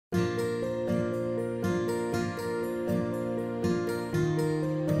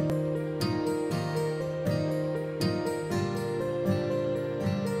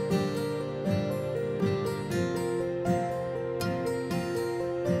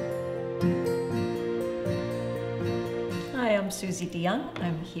Suzy Deyoung.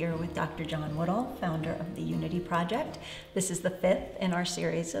 I'm here with Dr. John Woodall, founder of the Unity Project. This is the 5th in our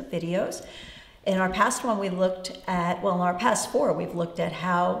series of videos. In our past one, we looked at, well, in our past 4, we've looked at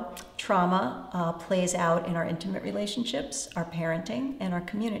how trauma plays out in our intimate relationships, our parenting, and our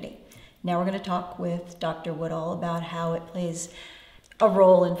community. Now we're going to talk with Dr. Woodall about how it plays a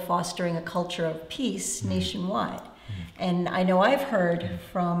role in fostering a culture of peace nationwide. And I know I've heard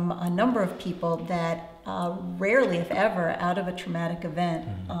from a number of people that rarely, if ever, out of a traumatic event,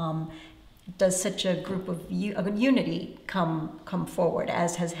 does such a group of unity come forward,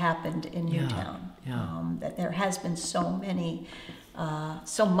 as has happened in Newtown. That there has been so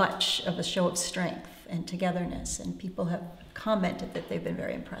much of a show of strength and togetherness, and people have commented that they've been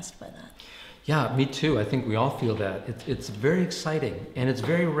very impressed by that. Yeah, me too. I think we all feel that. It's very exciting, and it's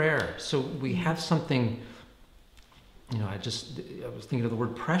very rare. So we have something, you know, I was thinking of the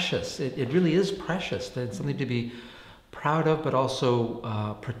word precious. It really is precious. It's something to be proud of, but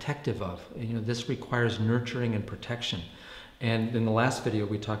also protective of. You know, this requires nurturing and protection. And in the last video,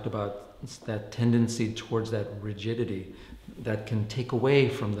 we talked about that tendency towards that rigidity that can take away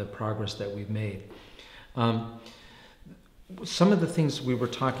from the progress that we've made. Some of the things we were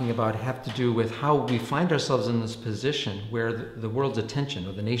talking about have to do with how we find ourselves in this position where the world's attention,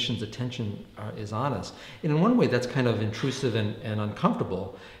 or the nation's attention, is on us. And in one way, that's kind of intrusive and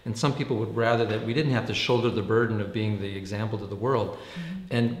uncomfortable. And some people would rather that we didn't have to shoulder the burden of being the example to the world.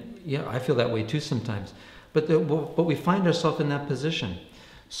 And yeah, I feel that way too sometimes. But we find ourselves in that position.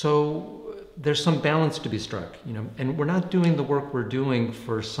 So there's some balance to be struck, you know. And we're not doing the work we're doing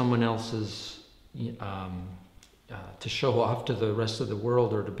for someone else's to show off to the rest of the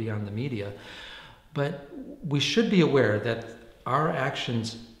world or to be on the media. But we should be aware that our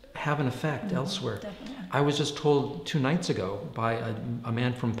actions have an effect elsewhere. Definitely. I was just told 2 nights ago by a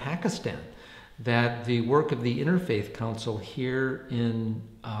man from Pakistan that the work of the Interfaith Council here in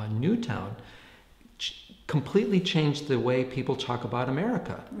Newtown completely changed the way people talk about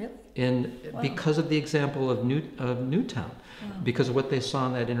America. Really? Wow. Because of the example of Newtown, because of what they saw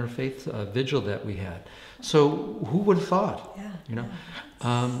in that interfaith vigil that we had. So who would have thought?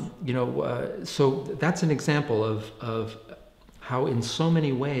 So that's an example of how in so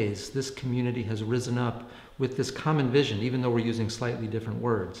many ways this community has risen up with this common vision, even though we're using slightly different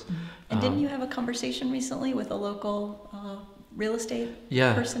words. And didn't you have a conversation recently with a local real estate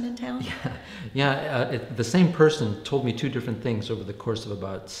person in town? The same person told me 2 different things over the course of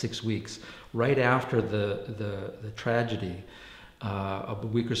about 6 weeks. Right after the tragedy, a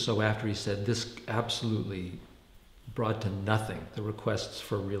week or so after, he said this absolutely brought to nothing the requests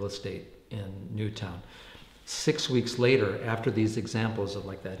for real estate in Newtown. 6 weeks later, after these examples of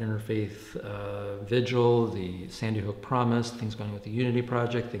like that interfaith vigil, the Sandy Hook Promise, things going on with the Unity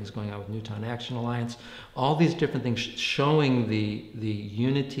Project, things going on with Newtown Action Alliance, all these different things showing the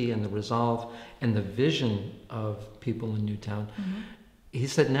unity and the resolve and the vision of people in Newtown. He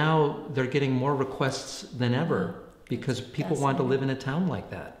said now they're getting more requests than ever because people want to live in a town like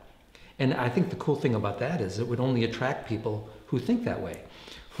that. And I think the cool thing about that is it would only attract people who think that way.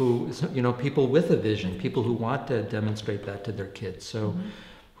 Who, you know, people with a vision, people who want to demonstrate that to their kids. So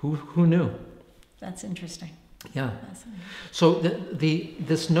who knew? That's interesting. Yeah. So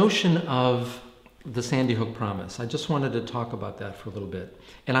this notion of the Sandy Hook Promise, I just wanted to talk about that for a little bit.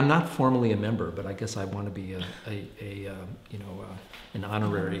 And I'm not formally a member, but I guess I want to be an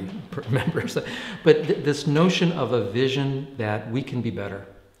honorary member. So, but this notion of a vision that we can be better.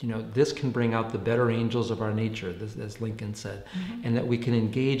 You know, this can bring out the better angels of our nature, as Lincoln said, and that we can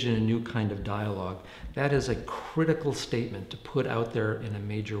engage in a new kind of dialogue. That is a critical statement to put out there in a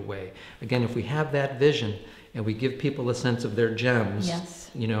major way. Again, if we have that vision and we give people a sense of their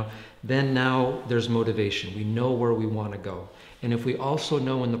gems, you know, then now there's motivation. We know where we want to go. And if we also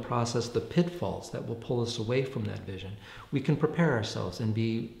know in the process the pitfalls that will pull us away from that vision, we can prepare ourselves and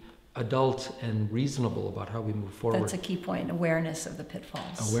be adult and reasonable about how we move forward. That's a key point, awareness of the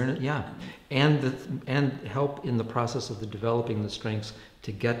pitfalls. Awareness, and help in the process of developing the strengths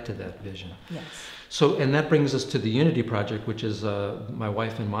to get to that vision. Yes. So, and that brings us to the Unity Project, which is my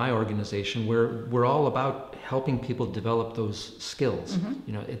wife and my organization, where we're all about helping people develop those skills.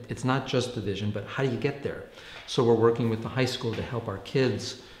 You know, it's not just the vision, but how do you get there? So we're working with the high school to help our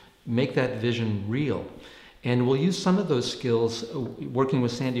kids make that vision real. And we'll use some of those skills working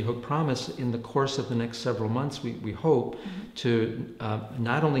with Sandy Hook Promise in the course of the next several months, we hope, to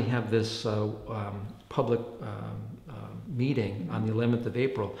not only have this public meeting on the 11th of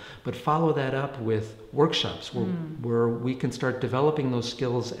April, but follow that up with workshops where we can start developing those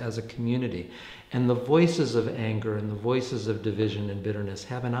skills as a community. And the voices of anger and the voices of division and bitterness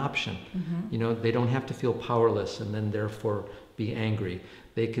have an option. You know, they don't have to feel powerless and then therefore be angry.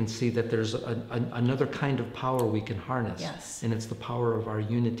 They can see that there's another kind of power we can harness. Yes. And it's the power of our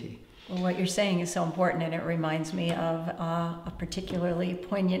unity. Well, what you're saying is so important, and it reminds me of a particularly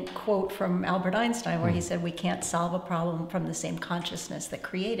poignant quote from Albert Einstein, where he said, "We can't solve a problem from the same consciousness that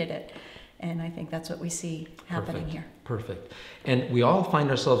created it." And I think that's what we see happening here. Perfect. And we all find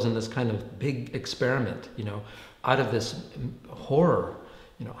ourselves in this kind of big experiment, you know, out of this horror.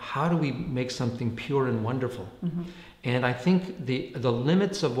 You know, how do we make something pure and wonderful? And I think the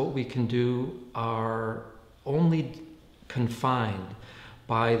limits of what we can do are only confined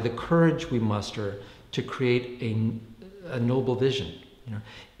by the courage we muster to create a noble vision. You know,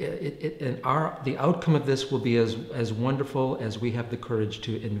 the outcome of this will be as wonderful as we have the courage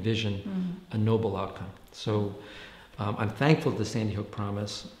to envision a noble outcome. So I'm thankful to the Sandy Hook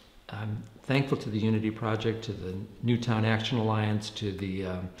Promise. I'm thankful to the Unity Project, to the Newtown Action Alliance, to the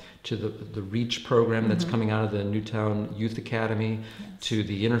REACH program that's coming out of the Newtown Youth Academy, to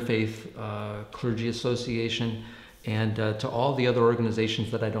the Interfaith Clergy Association, and to all the other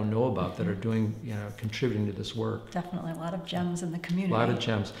organizations that I don't know about that are doing, you know, contributing to this work. Definitely a lot of gems in the community. A lot of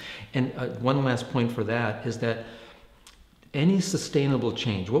gems. And one last point for that is that any sustainable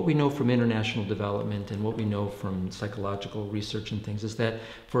change, what we know from international development and what we know from psychological research and things, is that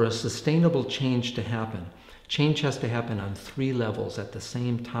for a sustainable change to happen, change has to happen on 3 levels at the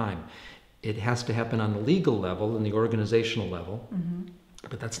same time. It has to happen on the legal level and the organizational level,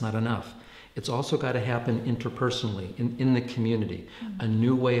 but that's not enough. It's also got to happen interpersonally, in the community, a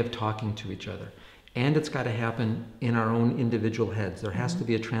new way of talking to each other. And it's got to happen in our own individual heads. There has to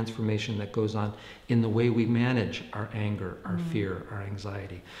be a transformation that goes on in the way we manage our anger, our fear, our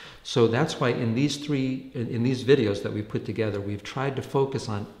anxiety. So that's why in these videos that we put together, we've tried to focus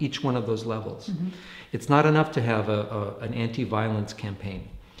on each one of those levels. It's not enough to have an anti-violence campaign.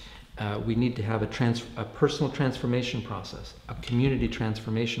 We need to have a personal transformation process, a community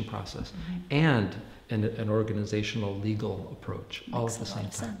transformation process, and an organizational legal approach, all at the same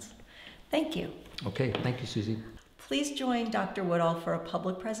time. Sense. Thank you. Okay, thank you, Suzy. Please join Dr. Woodall for a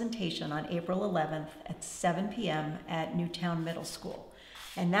public presentation on April 11th at 7 p.m. at Newtown Middle School.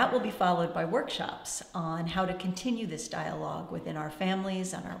 And that will be followed by workshops on how to continue this dialogue within our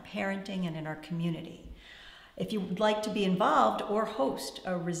families, on our parenting, and in our community. If you would like to be involved or host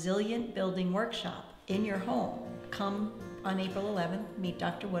a resilient building workshop in your home, come on April 11th, meet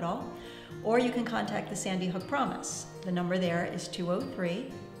Dr. Woodall, or you can contact the Sandy Hook Promise. The number there is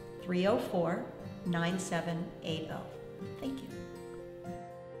 203-304-9780. Thank you.